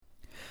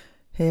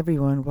Hey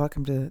everyone,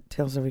 welcome to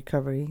Tales of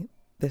Recovery.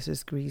 This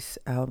is Greece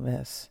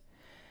Alves,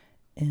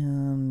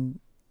 and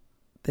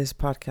this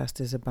podcast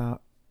is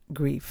about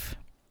grief.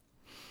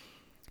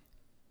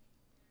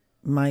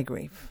 My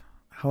grief.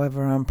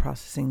 However, I'm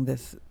processing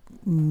this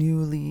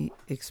newly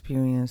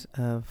experience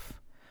of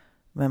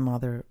my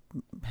mother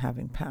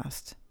having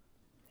passed.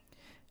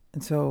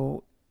 And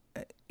so,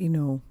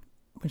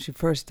 when she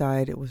first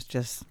died, it was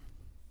just,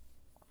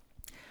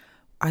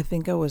 I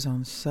think I was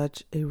on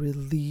such a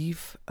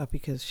relief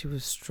because she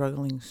was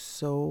struggling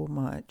so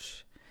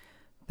much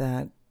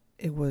that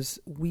it was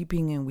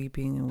weeping and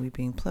weeping and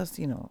weeping. Plus,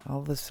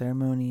 all the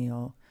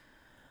ceremonial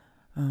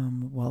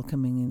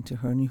welcoming into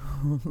her new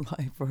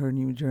life or her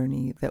new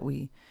journey that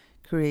we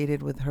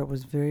created with her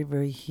was very,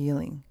 very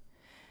healing.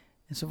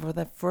 And so for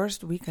that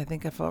first week, I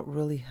think I felt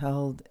really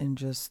held in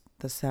just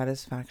the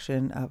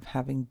satisfaction of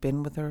having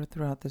been with her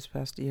throughout this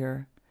past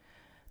year.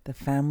 The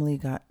family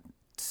got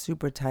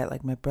super tight,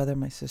 like my brother,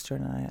 my sister,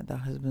 and I, the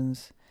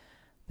husbands,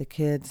 the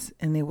kids,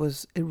 and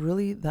it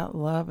really that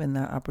love and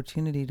that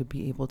opportunity to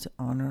be able to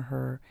honor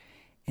her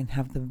and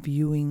have the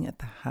viewing at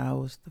the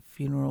house, the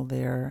funeral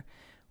there,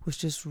 was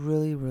just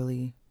really,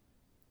 really,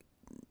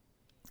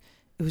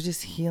 it was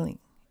just healing,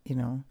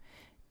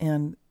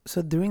 And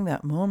so during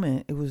that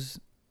moment, it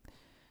was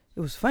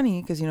funny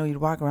because you'd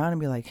walk around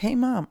and be like, "Hey,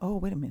 Mom, oh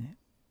wait a minute,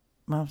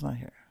 Mom's not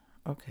here.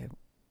 Okay,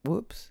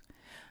 whoops."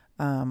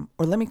 Or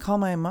let me call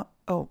my mom.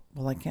 Oh,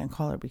 well, I can't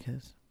call her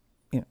because,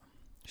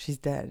 she's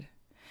dead.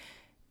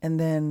 And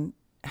then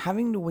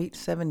having to wait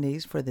 7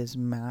 days for this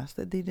mass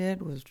that they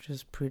did was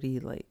just pretty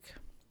like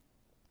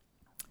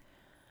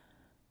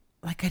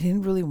I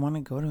didn't really want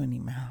to go to any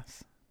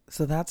mass.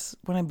 So that's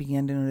when I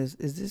began to notice,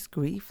 is this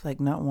grief, like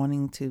not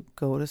wanting to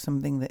go to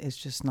something that is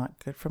just not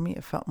good for me?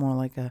 It felt more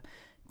like a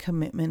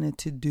commitment, a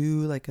to-do,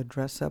 like a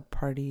dress-up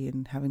party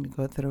and having to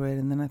go through it.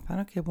 And then I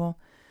thought, okay, well,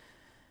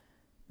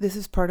 this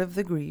is part of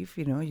the grief,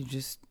 you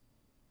just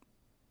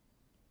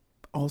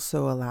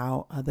also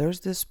allow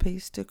others this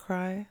space to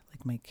cry.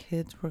 Like my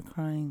kids were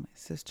crying, my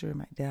sister,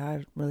 my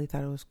dad really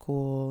thought it was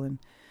cool. And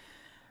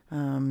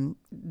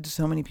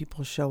so many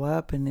people show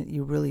up and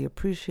you really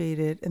appreciate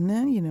it. And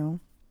then,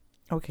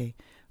 okay,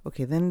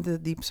 then the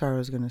deep sorrow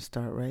is going to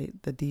start, right?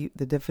 The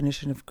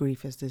definition of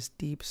grief is this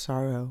deep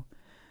sorrow,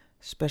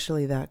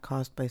 especially that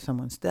caused by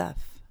someone's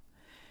death.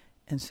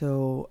 And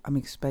so I'm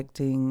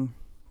expecting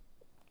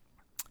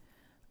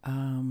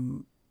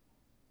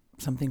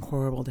something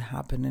horrible to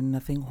happen, and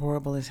nothing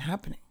horrible is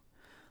happening.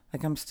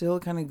 Like I'm still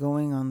kind of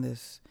going on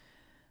this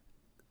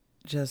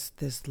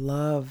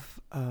love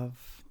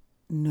of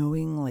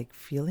knowing, like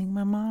feeling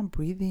my mom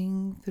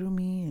breathing through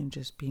me and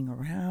just being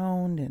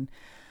around. And,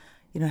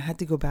 I had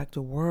to go back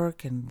to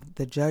work, and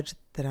the judge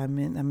that I'm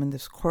in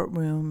this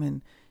courtroom,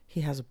 and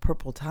he has a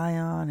purple tie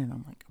on, and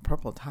I'm like, a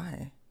purple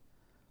tie?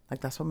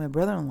 Like that's what my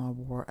brother-in-law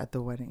wore at the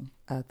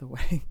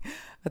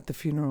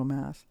funeral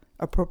mass,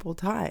 a purple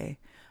tie.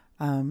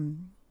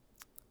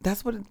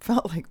 That's what it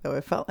felt like, though.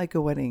 It felt like a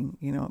wedding,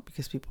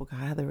 because people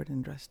gathered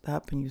and dressed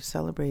up and you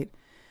celebrate.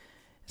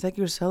 It's like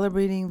you're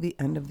celebrating the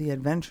end of the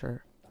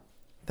adventure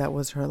that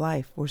was her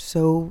life. We're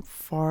so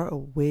far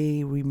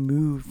away,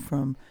 removed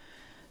from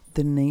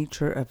the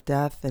nature of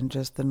death and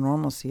just the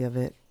normalcy of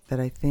it,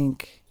 that I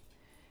think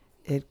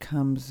it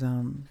comes,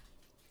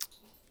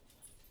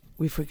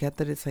 we forget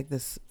that it's like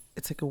this,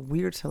 it's like a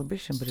weird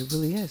celebration, but it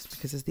really is,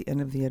 because it's the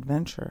end of the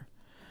adventure.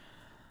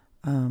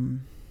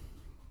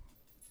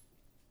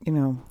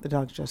 The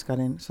dogs just got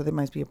in, so there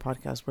might be a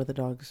podcast where the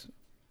dogs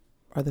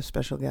are the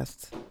special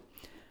guests.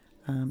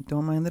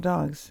 Don't mind the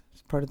dogs.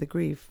 It's part of the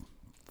grief.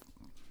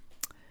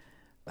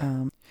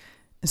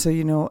 So,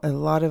 a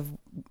lot of,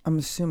 I'm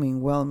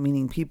assuming,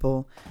 well-meaning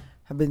people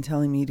have been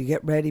telling me to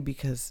get ready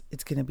because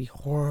it's going to be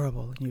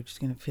horrible and you're just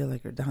going to feel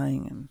like you're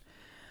dying. And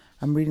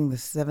I'm reading the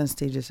 7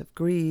 stages of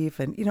grief.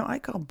 And, I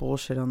call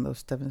bullshit on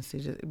those 7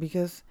 stages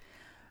because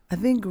I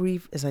think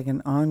grief is like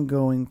an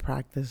ongoing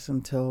practice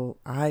until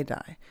I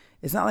die.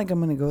 It's not like I'm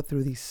going to go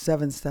through these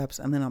 7 steps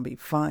and then I'll be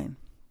fine.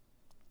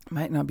 It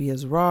might not be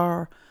as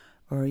raw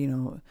or,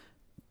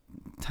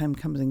 time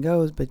comes and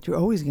goes, but you're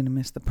always going to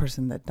miss the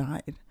person that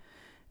died.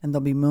 And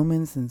there'll be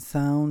moments and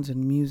sounds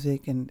and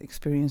music and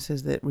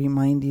experiences that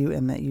remind you,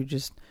 and that you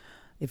just,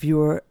 if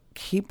you are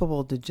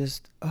capable to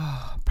just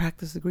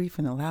practice the grief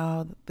and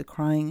allow the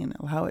crying and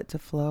allow it to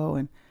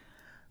flow.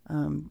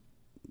 And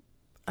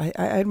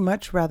I'd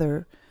much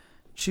rather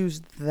choose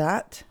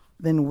that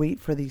than wait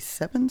for these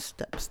 7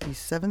 steps, these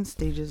 7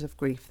 stages of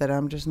grief that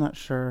I'm just not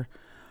sure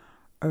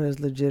are as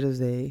legit as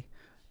they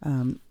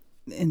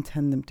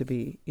intend them to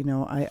be.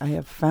 I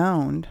have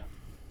found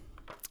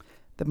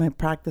that my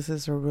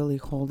practices are really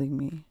holding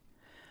me,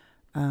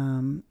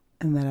 and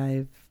that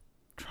I've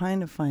trying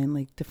to find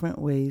like different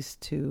ways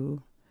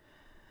to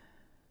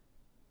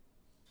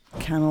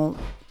channel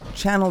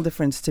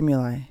different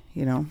stimuli,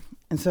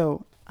 And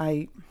so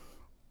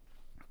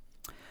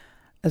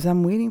as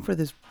I'm waiting for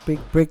this big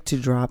brick to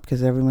drop,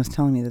 because everyone's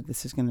telling me that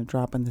this is going to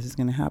drop and this is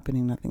going to happen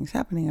and nothing's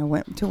happening, I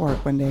went to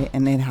work one day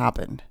and it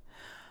happened.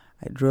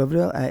 I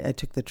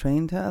took the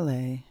train to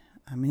LA.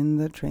 I'm in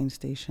the train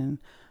station.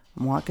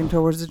 I'm walking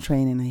towards the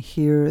train, and I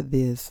hear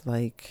this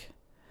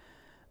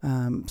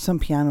some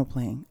piano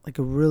playing, like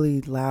a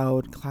really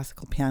loud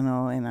classical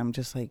piano, and I'm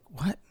just like,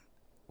 what?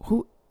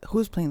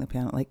 Who's playing the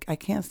piano? Like, I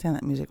can't stand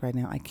that music right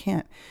now. I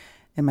can't.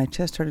 And my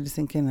chest started to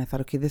sink in, and I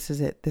thought, okay, this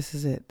is it. This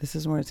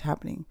is where it's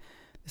happening.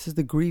 This is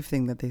the grief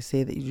thing that they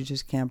say, that you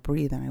just can't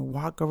breathe. And I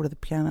walk over to the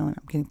piano, and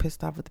I'm getting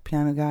pissed off with the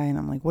piano guy, and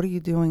I'm like, what are you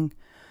doing?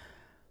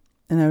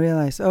 And I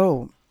realized,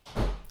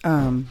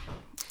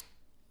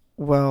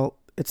 well,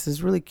 it's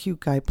this really cute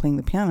guy playing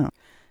the piano,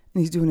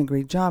 and he's doing a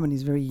great job, and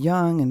he's very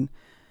young, and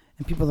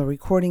people are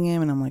recording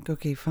him, and I'm like,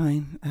 okay,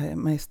 fine.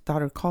 My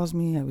daughter calls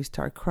me. We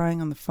start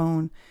crying on the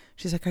phone.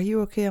 She's like, are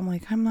you okay? I'm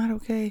like, I'm not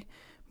okay.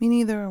 Me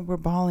neither. We're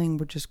bawling.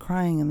 We're just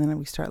crying. And then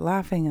we start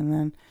laughing. And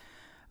then,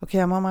 okay,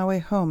 I'm on my way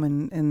home.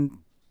 And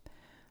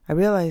I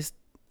realized,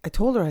 I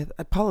told her,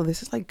 Paula,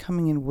 this is like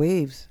coming in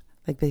waves,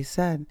 like they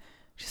said.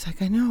 She's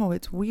like, I know,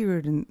 it's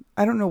weird. And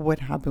I don't know what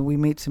happened. We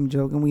made some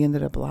joke, and we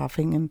ended up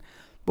laughing.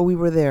 But we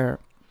were there,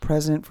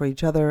 present for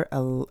each other,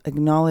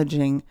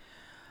 acknowledging,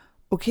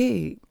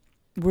 okay,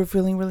 we're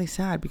feeling really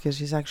sad because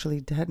she's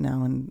actually dead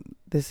now, and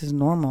this is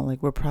normal.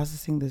 Like, we're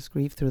processing this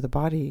grief through the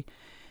body.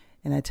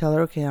 And I tell her,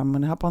 okay, I'm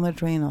going to hop on the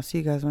train. I'll see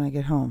you guys when I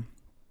get home.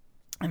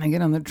 And I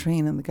get on the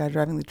train, and the guy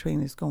driving the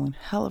train is going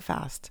hella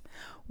fast,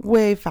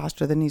 way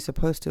faster than he's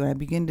supposed to. And I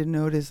begin to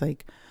notice,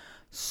 like,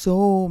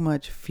 so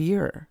much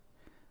fear.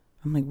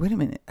 I'm like, wait a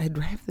minute, I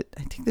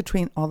take the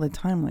train all the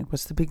time. Like,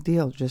 what's the big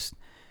deal? Just,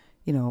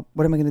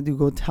 what am I going to do?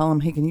 Go tell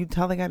him, hey, can you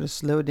tell the guy to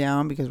slow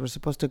down, because we're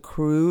supposed to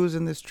cruise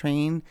in this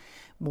train,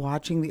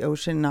 watching the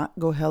ocean, not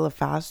go hella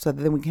fast, so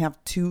that then we can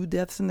have 2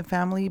 deaths in the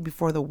family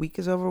before the week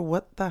is over.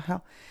 What the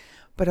hell?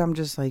 But I'm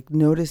just like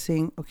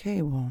noticing,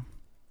 okay, well,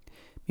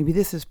 maybe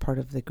this is part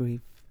of the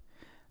grief.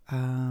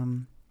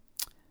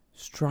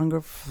 Stronger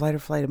fight or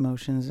flight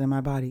emotions in my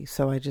body.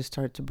 So I just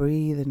start to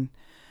breathe and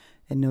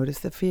notice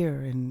the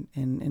fear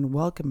and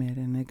welcome it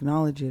and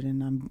acknowledge it.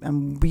 And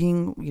I'm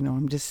being,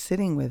 I'm just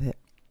sitting with it.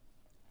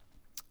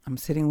 I'm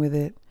sitting with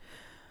it.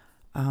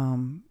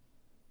 And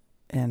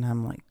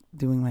I'm like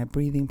doing my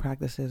breathing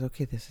practices.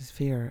 Okay, this is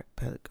fear.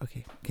 But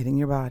okay, get in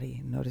your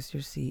body. Notice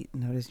your seat.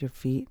 Notice your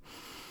feet.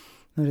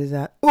 Notice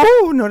that.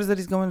 Oh, notice that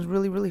he's going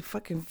really, really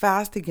fucking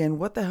fast again.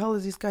 What the hell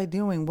is this guy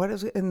doing? What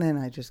is it? And then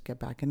I just get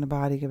back in the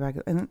body,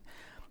 And,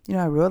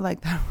 I rode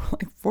like that for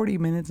like 40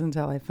 minutes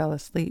until I fell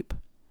asleep.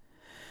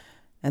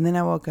 And then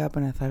I woke up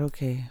and I thought,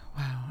 okay,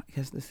 wow, I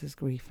guess this is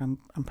grief. I'm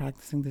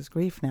practicing this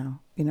grief now,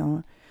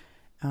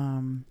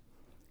 And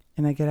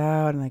I get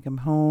out and I come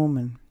home,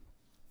 and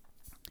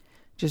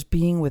just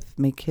being with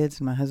my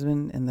kids and my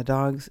husband and the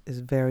dogs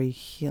is very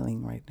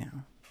healing right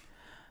now.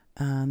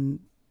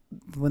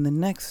 When the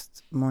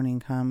next morning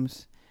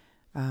comes,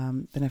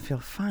 then I feel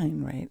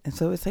fine, right? And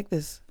so it's like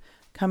this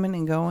coming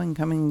and going,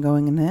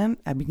 and then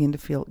I begin to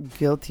feel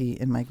guilty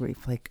in my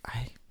grief. Like,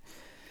 I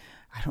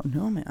don't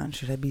know, man.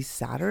 Should I be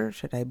sadder?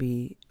 Should I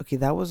be okay?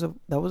 That was a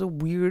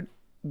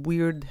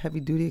weird heavy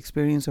duty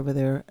experience over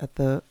there at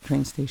the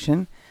train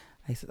station.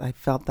 I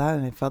felt that,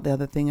 and I felt the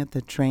other thing at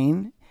the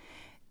train,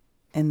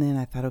 and then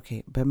I thought,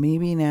 okay, but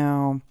maybe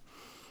now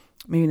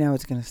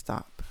it's gonna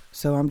stop.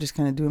 So I'm just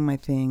kind of doing my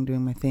thing.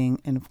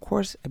 And of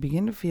course, I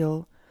begin to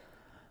feel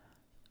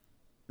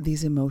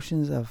these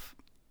emotions of,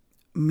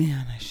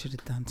 man, I should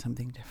have done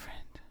something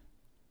different.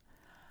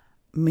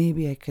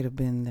 Maybe I could have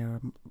been there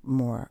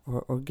more,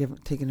 or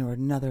taken to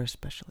another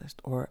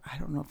specialist. Or I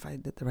don't know if I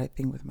did the right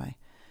thing with my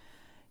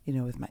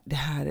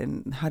dad,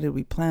 and how did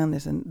we plan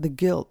this? And the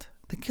guilt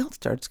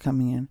starts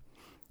coming in.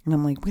 And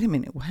I'm like, wait a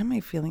minute, why am I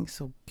feeling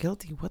so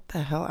guilty? What the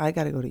hell? I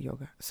got to go to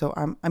yoga. So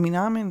I'm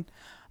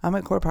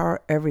at Core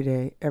Power every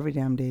day, every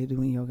damn day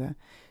doing yoga,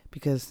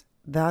 because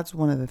that's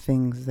one of the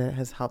things that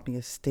has helped me,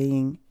 is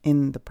staying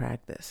in the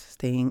practice,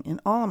 staying in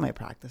all of my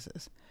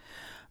practices,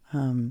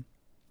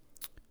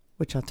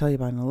 which I'll tell you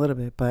about in a little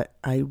bit. But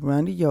I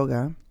run to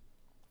yoga,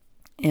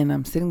 and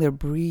I'm sitting there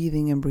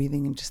breathing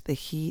and just the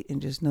heat,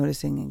 and just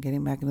noticing and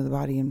getting back into the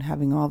body, and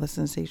having all the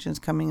sensations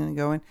coming and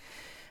going.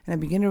 And I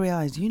begin to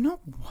realize, you know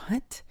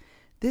what?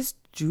 This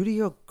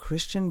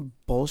Judeo-Christian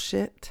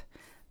bullshit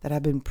that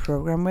I've been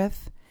programmed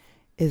with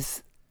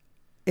is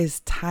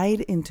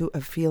tied into a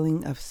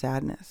feeling of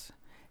sadness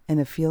and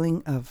a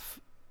feeling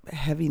of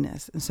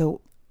heaviness. And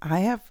so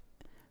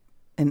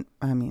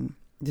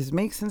this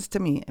makes sense to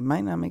me. It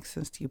might not make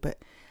sense to you,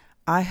 but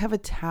I have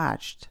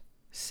attached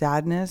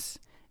sadness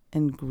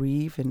and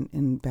grief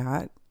and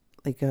bad,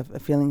 like a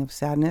feeling of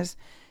sadness,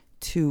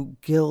 to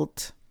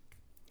guilt,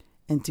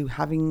 and to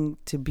having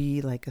to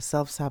be like a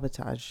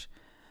self-sabotage.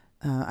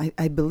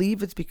 I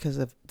believe it's because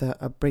of the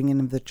upbringing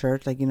of the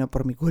church, like,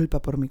 por mi culpa,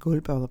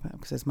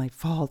 because it's my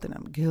fault and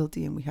I'm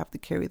guilty and we have to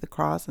carry the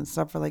cross and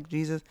suffer like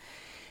Jesus.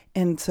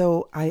 And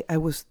so I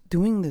was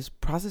doing this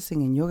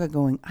processing in yoga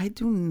going, I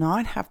do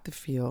not have to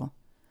feel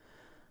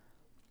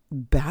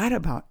bad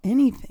about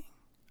anything.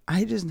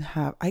 I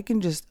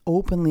can just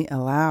openly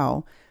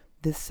allow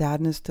this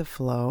sadness to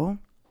flow,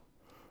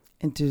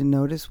 and to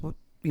notice what,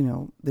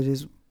 that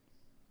is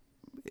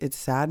it's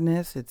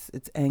sadness,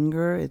 it's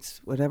anger,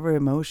 it's whatever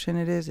emotion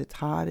it is. It's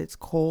hot, it's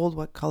cold.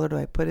 What color do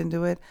I put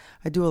into it?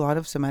 I do a lot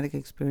of somatic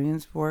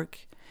experience work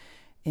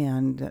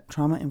and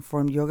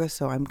trauma-informed yoga,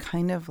 so I'm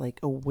kind of like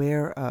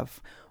aware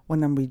of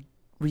when I'm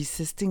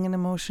resisting an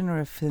emotion or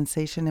a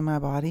sensation in my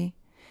body.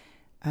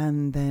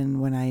 And then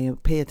when I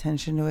pay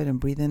attention to it and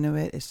breathe into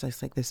it, it's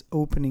just like this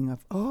opening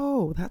of,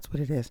 oh, that's what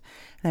it is.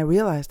 And I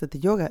realized that the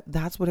yoga,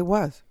 that's what it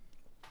was.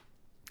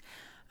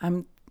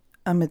 I'm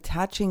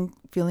attaching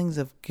feelings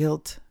of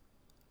guilt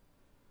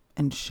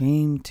and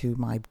shame to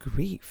my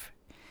grief.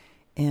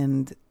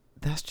 And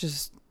that's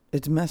just,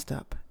 it's messed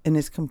up. And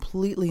it's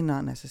completely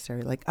not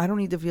necessary. Like, I don't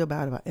need to feel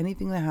bad about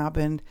anything that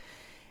happened,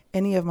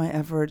 any of my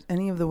efforts,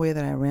 any of the way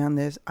that I ran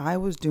this. I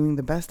was doing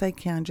the best I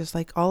can, just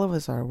like all of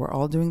us are. We're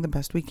all doing the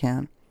best we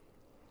can.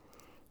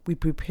 We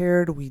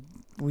prepared,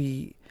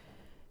 I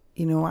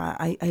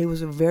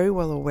was very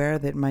well aware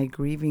that my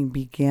grieving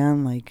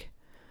began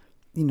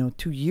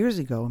 2 years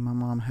ago when my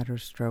mom had her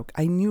stroke.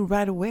 I knew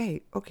right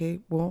away, okay,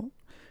 well,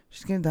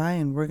 she's going to die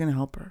and we're going to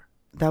help her.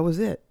 That was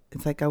it.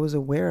 It's like I was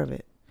aware of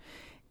it.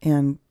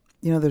 And,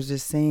 there's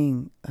this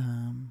saying,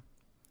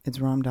 it's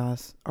Ram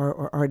Dass,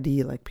 or RD,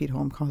 like Pete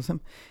Holmes calls him.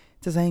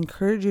 It says, I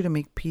encourage you to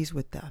make peace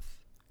with death,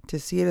 to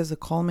see it as a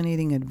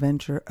culminating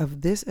adventure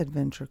of this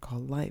adventure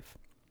called life.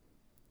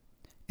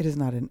 It is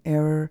not an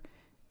error.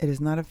 It is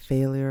not a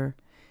failure.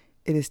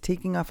 It is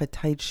taking off a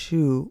tight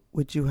shoe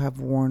which you have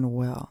worn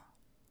well.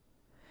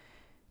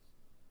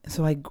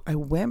 So I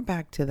went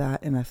back to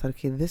that and I thought,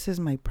 okay, this is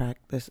my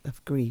practice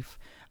of grief.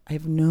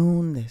 I've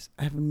known this.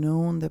 I've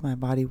known that my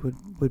body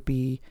would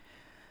be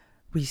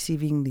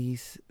receiving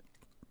these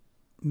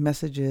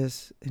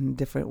messages in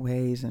different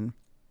ways. And,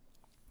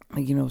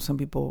 some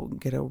people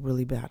get a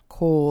really bad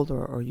cold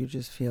or you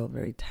just feel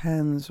very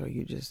tense or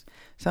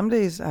some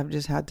days I've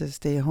just had to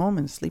stay home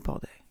and sleep all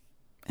day.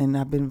 And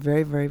I've been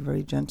very, very,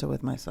 very gentle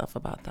with myself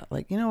about that.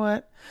 Like, you know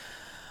what?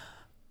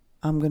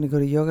 I'm going to go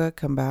to yoga,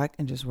 come back,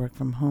 and just work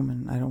from home.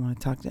 And I don't want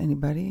to talk to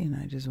anybody. And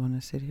I just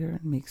want to sit here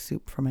and make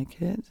soup for my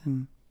kids.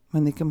 And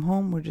when they come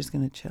home, we're just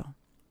going to chill.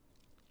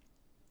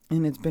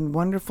 And it's been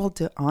wonderful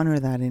to honor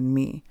that in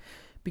me.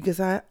 Because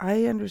I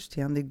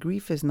understand that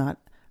grief is not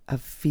a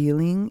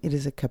feeling. It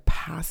is a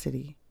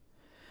capacity.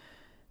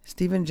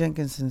 Stephen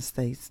Jenkinson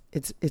states,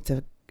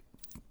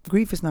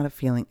 grief is not a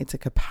feeling. It's a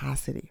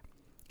capacity.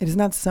 It is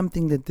not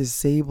something that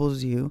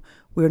disables you.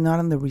 We are not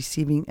on the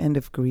receiving end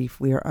of grief.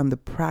 We are on the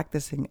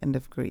practicing end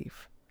of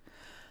grief.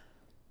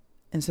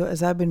 And so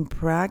as I've been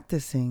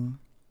practicing,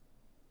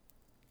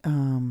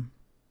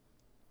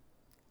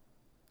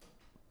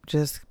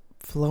 just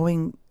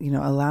flowing,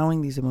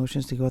 allowing these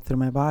emotions to go through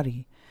my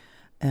body.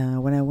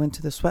 When I went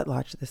to the sweat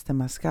lodge, this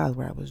Temazcal,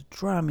 where I was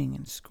drumming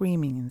and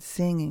screaming and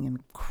singing and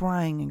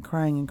crying and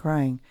crying and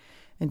crying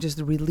and just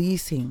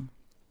releasing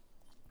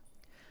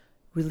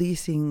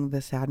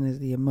the sadness,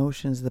 the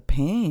emotions, the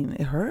pain.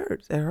 It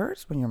hurts. It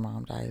hurts when your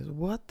mom dies.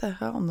 What the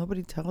hell?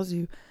 Nobody tells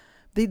you.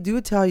 They do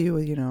tell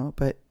you,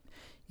 but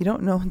you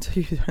don't know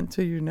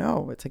until you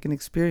know. It's like an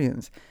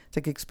experience. It's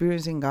like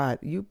experiencing God.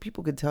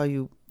 People could tell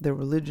you their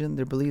religion,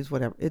 their beliefs,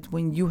 whatever. It's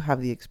when you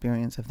have the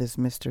experience of this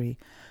mystery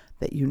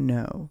that you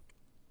know.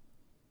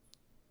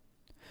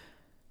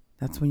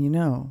 That's when you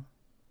know.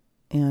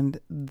 And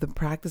the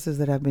practices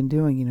that I've been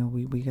doing,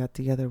 we got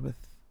together with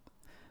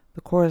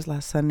the chorus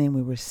last Sunday and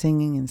we were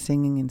singing and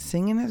singing, and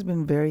singing has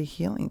been very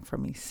healing for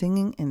me.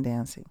 Singing and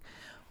dancing.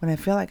 When I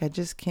feel like I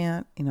just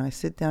can't, I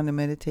sit down to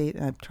meditate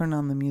and I turn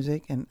on the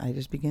music and I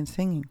just begin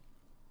singing.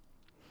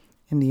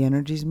 And the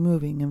energy's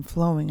moving and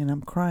flowing and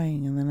I'm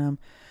crying and then I'm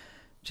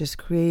just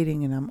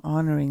creating and I'm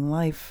honoring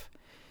life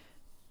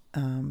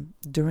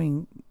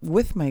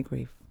with my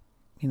grief,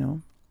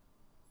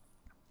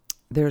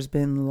 There's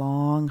been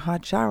long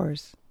hot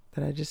showers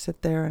that I just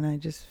sit there and I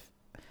just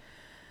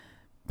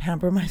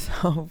pamper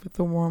myself with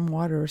the warm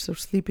water, so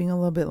sleeping a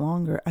little bit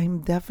longer. I'm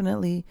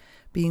definitely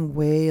being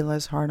way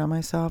less hard on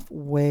myself.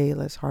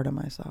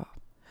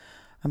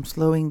 I'm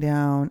slowing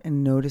down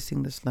and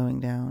noticing the slowing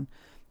down.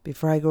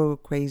 Before I go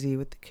crazy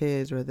with the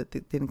kids or that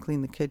they didn't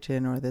clean the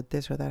kitchen or that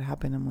this or that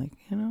happened, I'm like,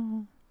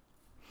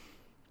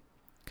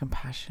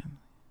 compassion,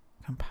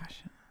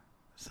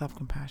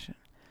 self-compassion.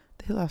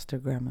 They lost their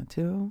grandma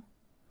too.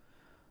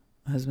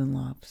 My husband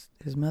lost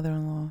his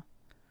mother-in-law.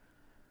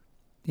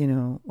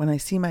 When I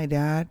see my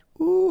dad,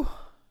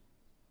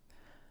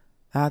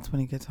 that's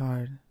when it gets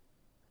hard.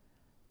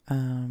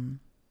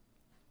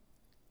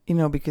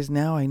 Because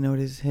now I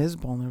notice his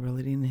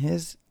vulnerability and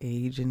his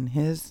age and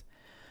his,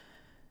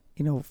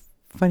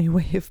 funny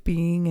way of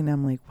being. And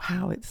I'm like,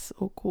 wow, it's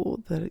so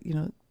cool that,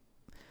 that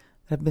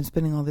I've been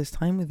spending all this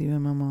time with you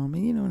and my mom.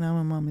 And, now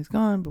my mom is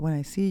gone. But when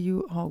I see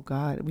you, oh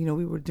God, we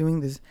were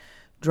doing this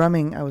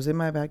drumming. I was in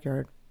my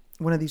backyard.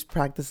 One of these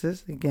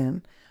practices,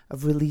 again,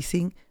 of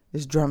releasing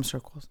is drum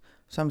circles.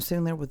 So I'm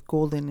sitting there with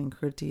Golden and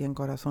Curti and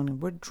Corazon,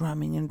 and we're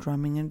drumming and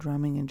drumming and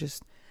drumming and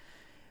just,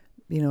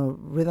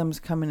 rhythms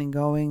coming and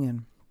going.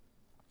 And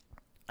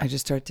I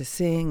just start to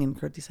sing, and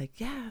Curti's like,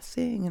 yeah,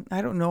 sing. And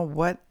I don't know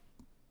what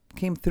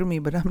came through me,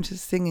 but I'm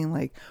just singing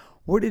like,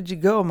 where did you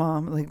go,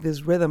 mom? Like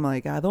this rhythm,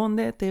 like, ¿A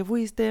dónde te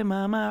fuiste,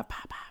 mama?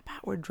 Pa, pa, pa.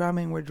 We're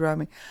drumming.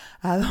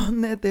 ¿A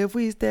dónde te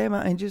fuiste,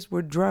 mama? And just,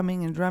 we're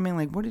drumming and drumming.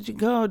 Like, where did you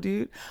go,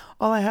 dude?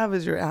 All I have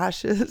is your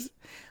ashes.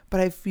 But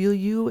I feel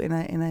you, and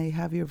I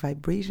have your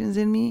vibrations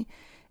in me.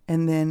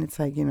 And then it's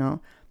like,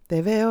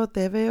 te veo,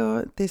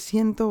 te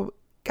siento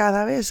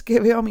cada vez que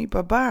veo a mi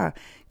papá.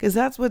 Because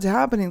that's what's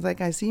happening. It's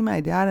like I see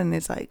my dad, and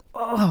it's like,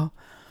 oh.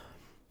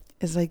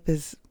 It's like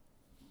this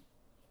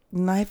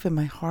knife in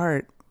my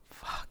heart.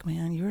 Fuck,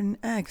 man, you're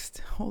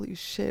next. Holy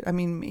shit. I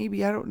mean,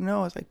 maybe, I don't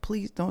know. It's like,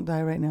 please don't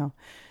die right now.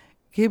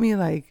 Give me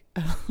like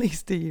at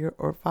least a year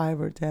or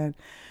 5 or 10,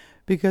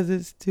 because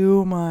it's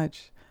too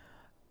much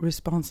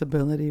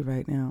responsibility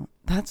right now.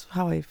 That's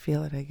how I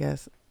feel it, I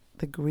guess.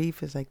 The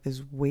grief is like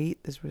this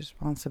weight, this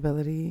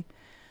responsibility,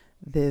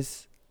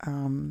 this,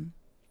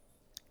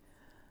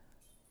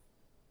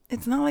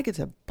 it's not like it's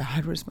a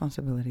bad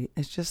responsibility.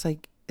 It's just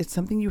like, it's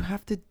something you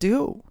have to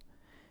do.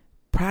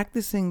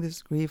 Practicing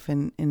this grief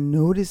and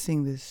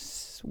noticing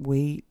this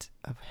weight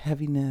of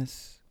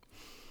heaviness,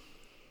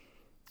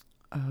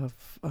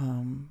 of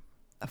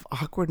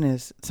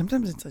awkwardness.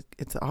 Sometimes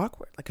it's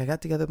awkward. Like I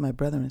got together with my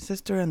brother and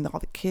sister, and all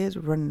the kids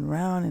were running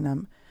around, and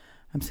I'm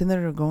sitting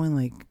there going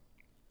like,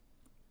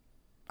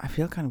 I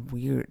feel kind of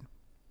weird,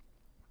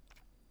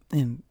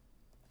 and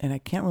I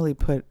can't really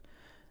put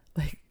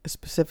like a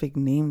specific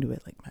name to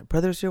it. Like my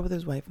brother's here with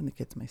his wife and the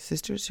kids. My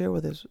sister's here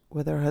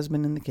with her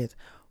husband and the kids.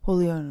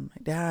 Julio and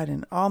my dad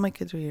and all my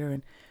kids are here,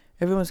 and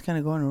everyone's kind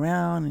of going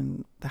around,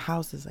 and the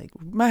house is like,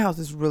 my house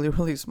is really,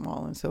 really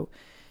small. And so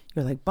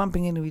you're like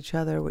bumping into each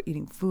other. We're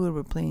eating food.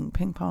 We're playing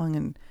ping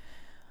pong,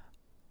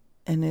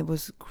 and it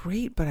was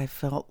great. But I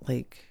felt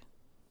like,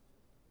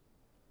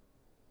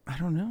 I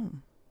don't know.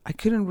 I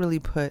couldn't really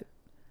put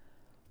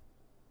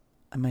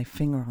my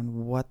finger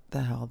on what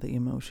the hell the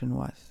emotion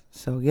was.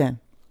 So again,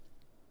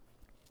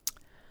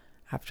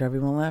 after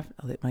everyone left,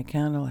 I lit my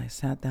candle. I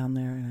sat down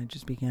there and I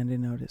just began to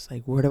notice,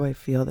 like, where do I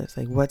feel this?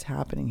 Like, what's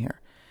happening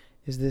here?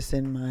 Is this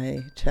in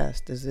my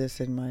chest? Is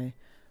this in my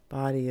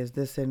body? Is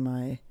this in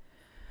my...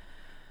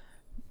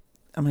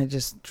 Am I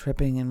just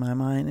tripping in my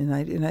mind?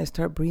 And I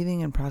start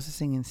breathing and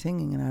processing and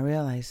singing, and I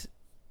realize,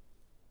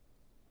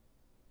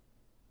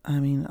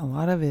 I mean, a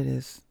lot of it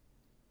is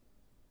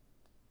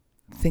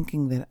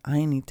thinking that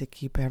I need to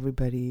keep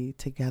everybody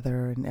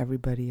together and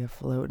everybody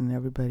afloat and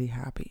everybody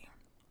happy.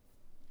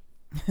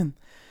 And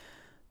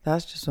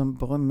that's just some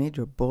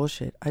major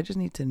bullshit. I just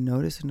need to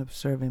notice and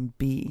observe and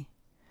be.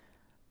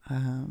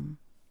 I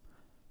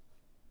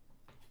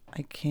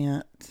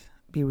can't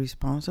be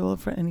responsible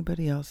for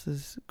anybody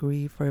else's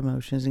grief or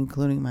emotions,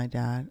 including my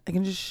dad. I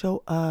can just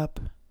show up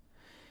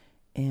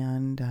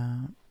and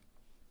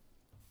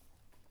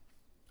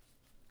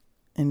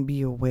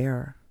be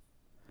aware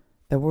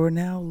that we're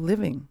now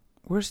living.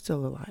 We're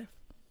still alive.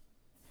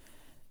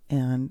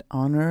 And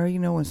honor,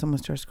 when someone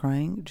starts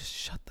crying, just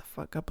shut the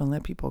fuck up and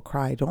let people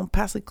cry. Don't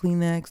pass a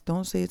Kleenex.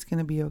 Don't say it's going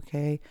to be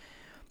okay.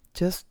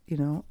 Just,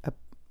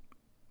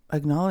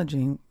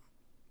 acknowledging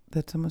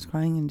that someone's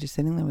crying and just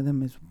sitting there with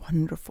them is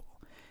wonderful.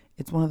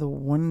 It's one of the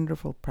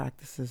wonderful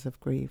practices of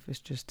grief, is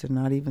just to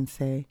not even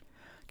say,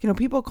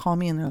 people call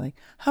me and they're like,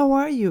 how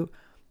are you?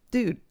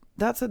 Dude,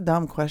 that's a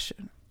dumb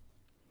question.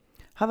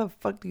 How the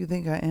fuck do you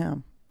think I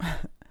am?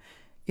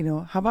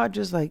 How about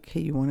just like,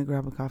 hey, you want to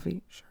grab a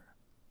coffee? Sure.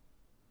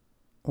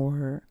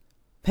 Or,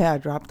 hey, I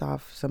dropped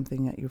off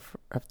something at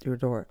your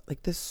door.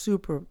 Like this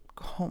oh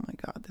my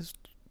God, this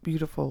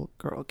beautiful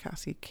girl,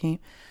 Cassie, came.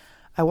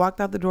 I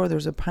walked out the door.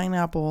 There's a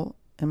pineapple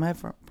in my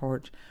front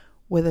porch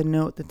with a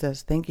note that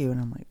says, thank you. And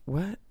I'm like,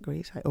 what,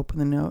 Grace? I open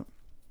the note.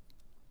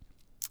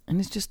 And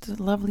it's just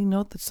a lovely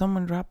note that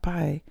someone dropped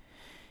by.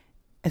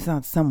 It's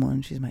not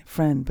someone, she's my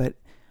friend, but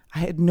I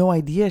had no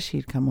idea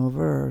she'd come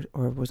over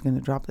or was going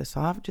to drop this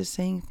off. Just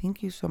saying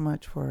thank you so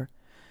much for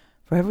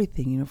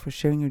everything, for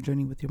sharing your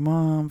journey with your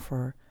mom,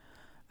 for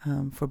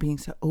being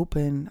so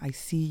open. I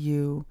see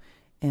you,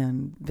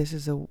 and this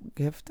is a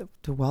gift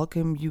to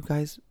welcome you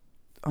guys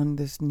on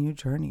this new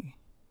journey.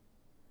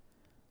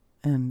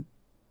 And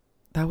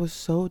that was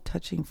so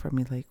touching for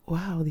me. Like,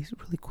 wow, these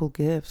really cool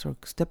gifts. Or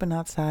stepping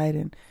outside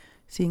and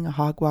seeing a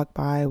hawk walk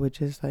by,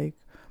 which is like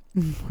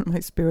one of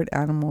my spirit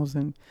animals.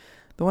 And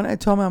the one I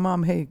told my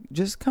mom, hey,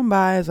 just come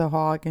by as a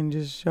hawk and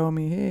just show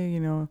me, hey,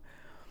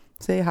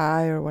 say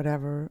hi or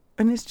whatever.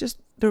 And it's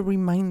just the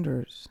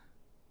reminders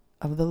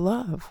of the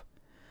love.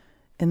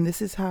 And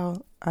this is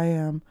how I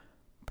am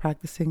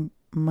practicing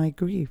my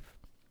grief,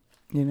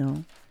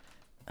 being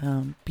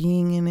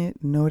in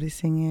it,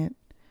 noticing it.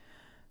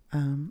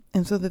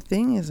 And so the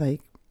thing is,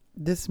 like,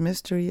 this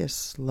mystery is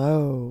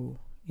slow,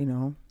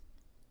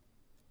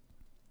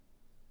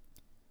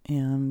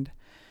 and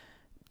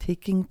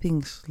taking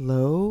things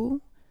slow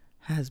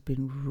has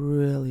been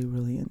really,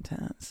 really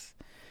intense,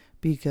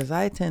 because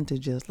I tend to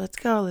just, let's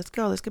go,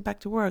 let's get back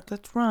to work,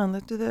 let's run,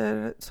 let's do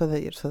that, so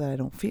that I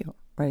don't feel,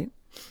 right?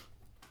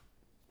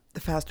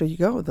 The faster you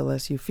go, the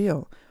less you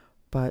feel.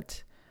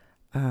 But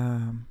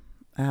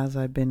as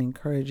I've been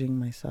encouraging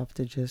myself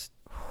to just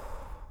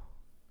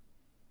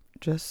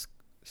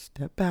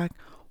step back,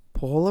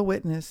 pull a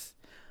witness.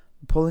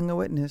 Pulling a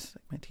witness,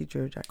 like my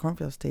teacher, Jack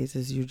Kornfield, states,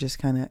 is you just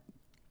kind of,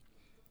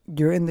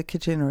 you're in the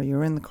kitchen or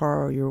you're in the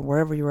car or you're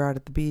wherever you're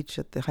at the beach,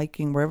 at the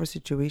hiking, wherever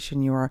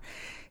situation you are.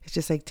 It's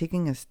just like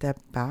taking a step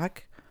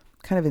back,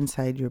 kind of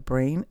inside your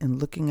brain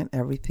and looking at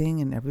everything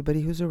and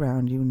everybody who's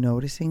around you,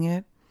 noticing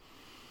it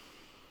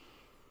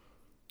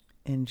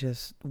and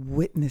just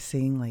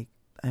witnessing, like,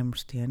 I'm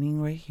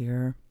standing right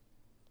here.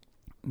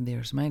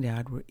 There's my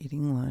dad. We're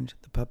eating lunch.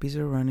 The puppies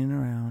are running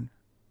around.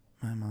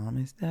 My mom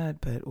is dead,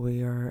 but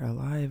we are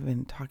alive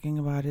and talking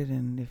about it,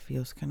 and it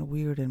feels kind of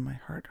weird and my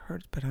heart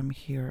hurts, but I'm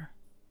here.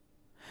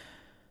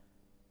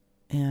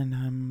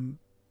 And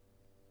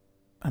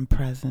I'm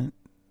present,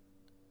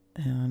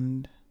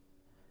 and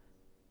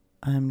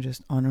I'm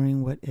just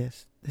honoring what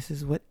is. This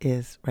is what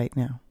is right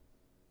now.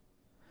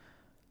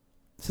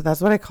 So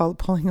that's what I call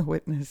pulling a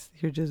witness.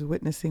 You're just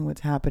witnessing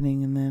what's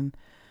happening and then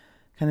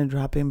kind of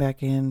dropping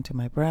back into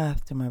my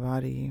breath, to my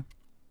body,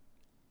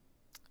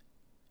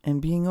 and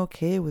being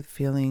okay with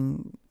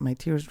feeling my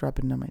tears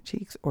dropping down my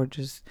cheeks, or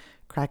just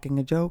cracking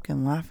a joke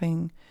and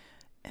laughing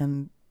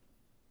and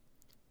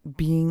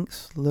being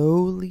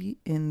slowly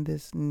in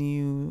this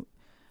new,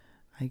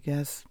 I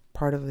guess,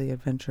 part of the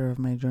adventure of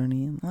my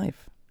journey in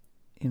life,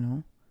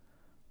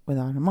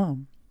 without a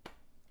mom.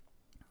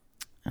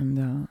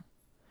 And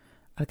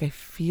like, I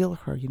feel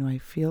her, I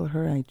feel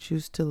her. I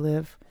choose to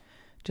live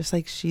just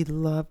like she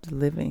loved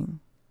living.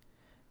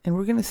 And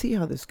we're going to see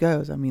how this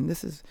goes. I mean,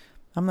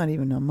 I'm not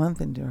even a month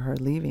into her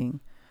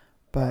leaving,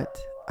 but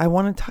I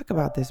want to talk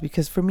about this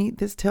because for me,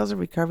 this Tales of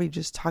Recovery,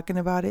 just talking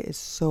about it is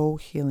so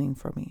healing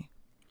for me.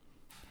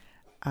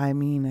 I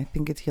mean, I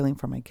think it's healing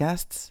for my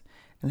guests,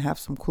 and have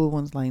some cool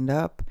ones lined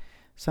up,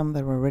 some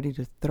that were ready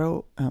to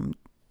throw,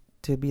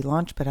 to be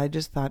launched. But I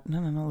just thought,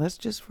 no,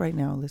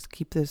 let's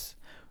keep this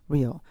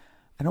real.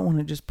 I don't want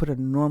to just put a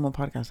normal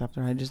podcast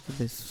after I just did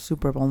this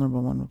super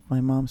vulnerable one with my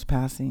mom's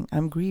passing.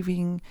 I'm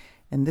grieving,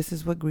 and this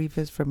is what grief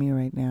is for me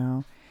right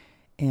now.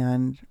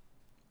 And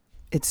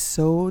it's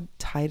so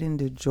tied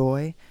into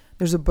joy.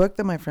 There's a book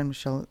that my friend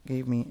Michelle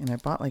gave me, and I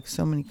bought like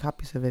so many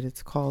copies of it.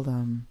 It's called,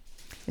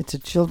 it's a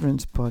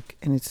children's book,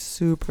 and it's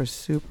super,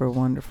 super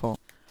wonderful.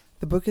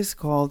 The book is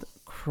called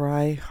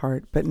Cry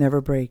Heart But Never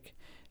Break.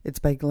 It's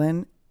by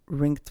Glenn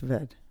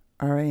Ringtved,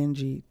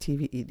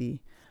 Ringtved.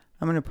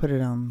 I'm going to put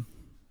it on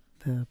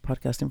the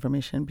podcast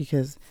information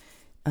because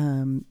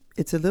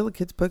it's a little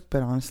kid's book,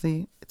 but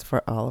honestly, it's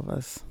for all of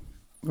us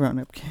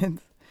grown-up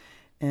kids.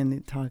 And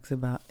it talks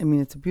about,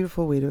 it's a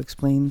beautiful way to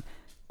explain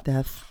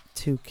death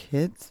to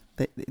kids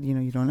that,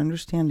 you don't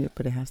understand it,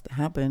 but it has to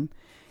happen.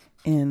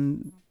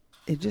 And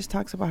it just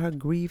talks about how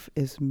grief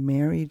is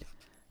married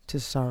to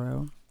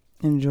sorrow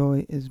and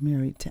joy is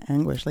married to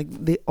anguish. Like,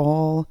 they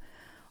all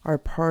are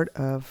part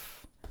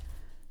of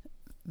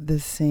the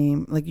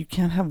same, like, you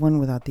can't have one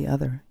without the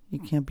other. You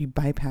can't be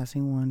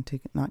bypassing one to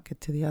not get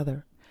to the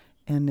other.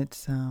 And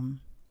it's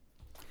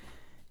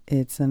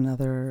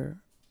another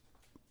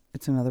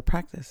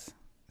practice.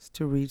 It's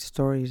to read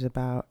stories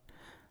about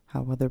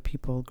how other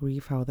people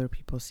grieve, how other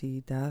people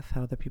see death,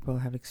 how other people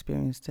have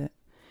experienced it.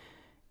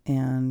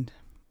 And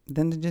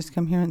then to just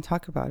come here and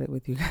talk about it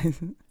with you guys.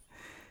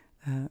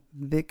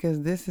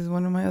 Because this is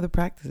one of my other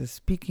practices,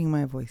 speaking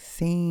my voice,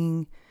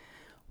 saying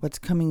what's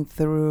coming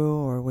through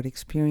or what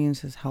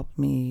experiences helped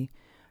me.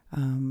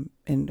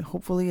 And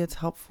hopefully it's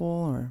helpful,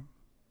 or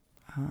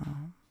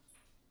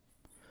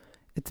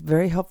it's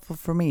very helpful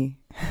for me.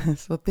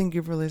 So thank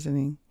you for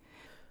listening.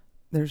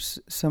 There's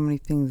so many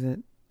things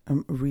that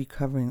I'm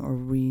recovering or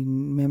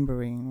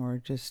remembering or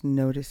just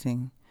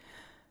noticing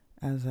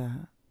as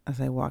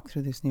I walk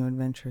through this new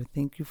adventure.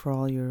 Thank you for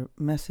all your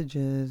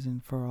messages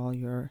and for all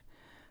your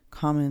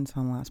comments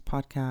on last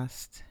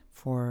podcast,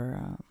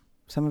 for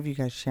some of you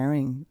guys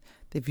sharing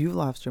that you've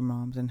lost your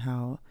moms and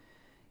how,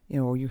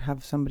 or you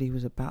have somebody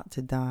who's about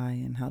to die,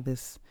 and how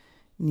this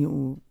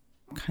new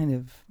kind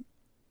of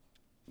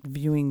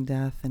viewing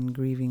death and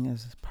grieving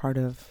as part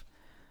of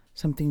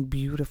something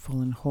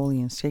beautiful and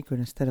holy and sacred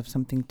instead of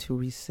something to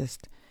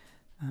resist,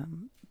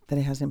 that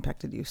it has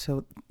impacted you.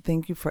 So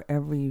thank you for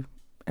every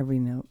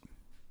note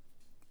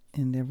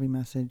and every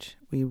message.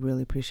 We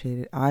really appreciate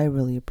it. I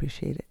really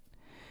appreciate it.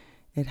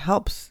 It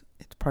helps.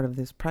 It's part of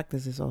this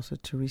practice is also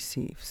to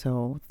receive.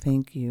 So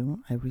thank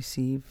you. I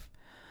receive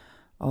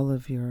all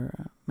of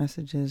your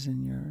messages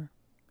and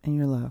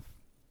your love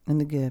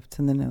and the gifts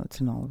and the notes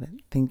and all of it.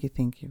 Thank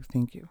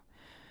you.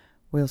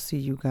 We'll see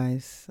you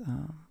guys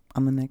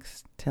on the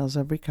next Tales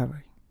of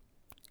Recovery.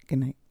 Good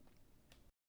night.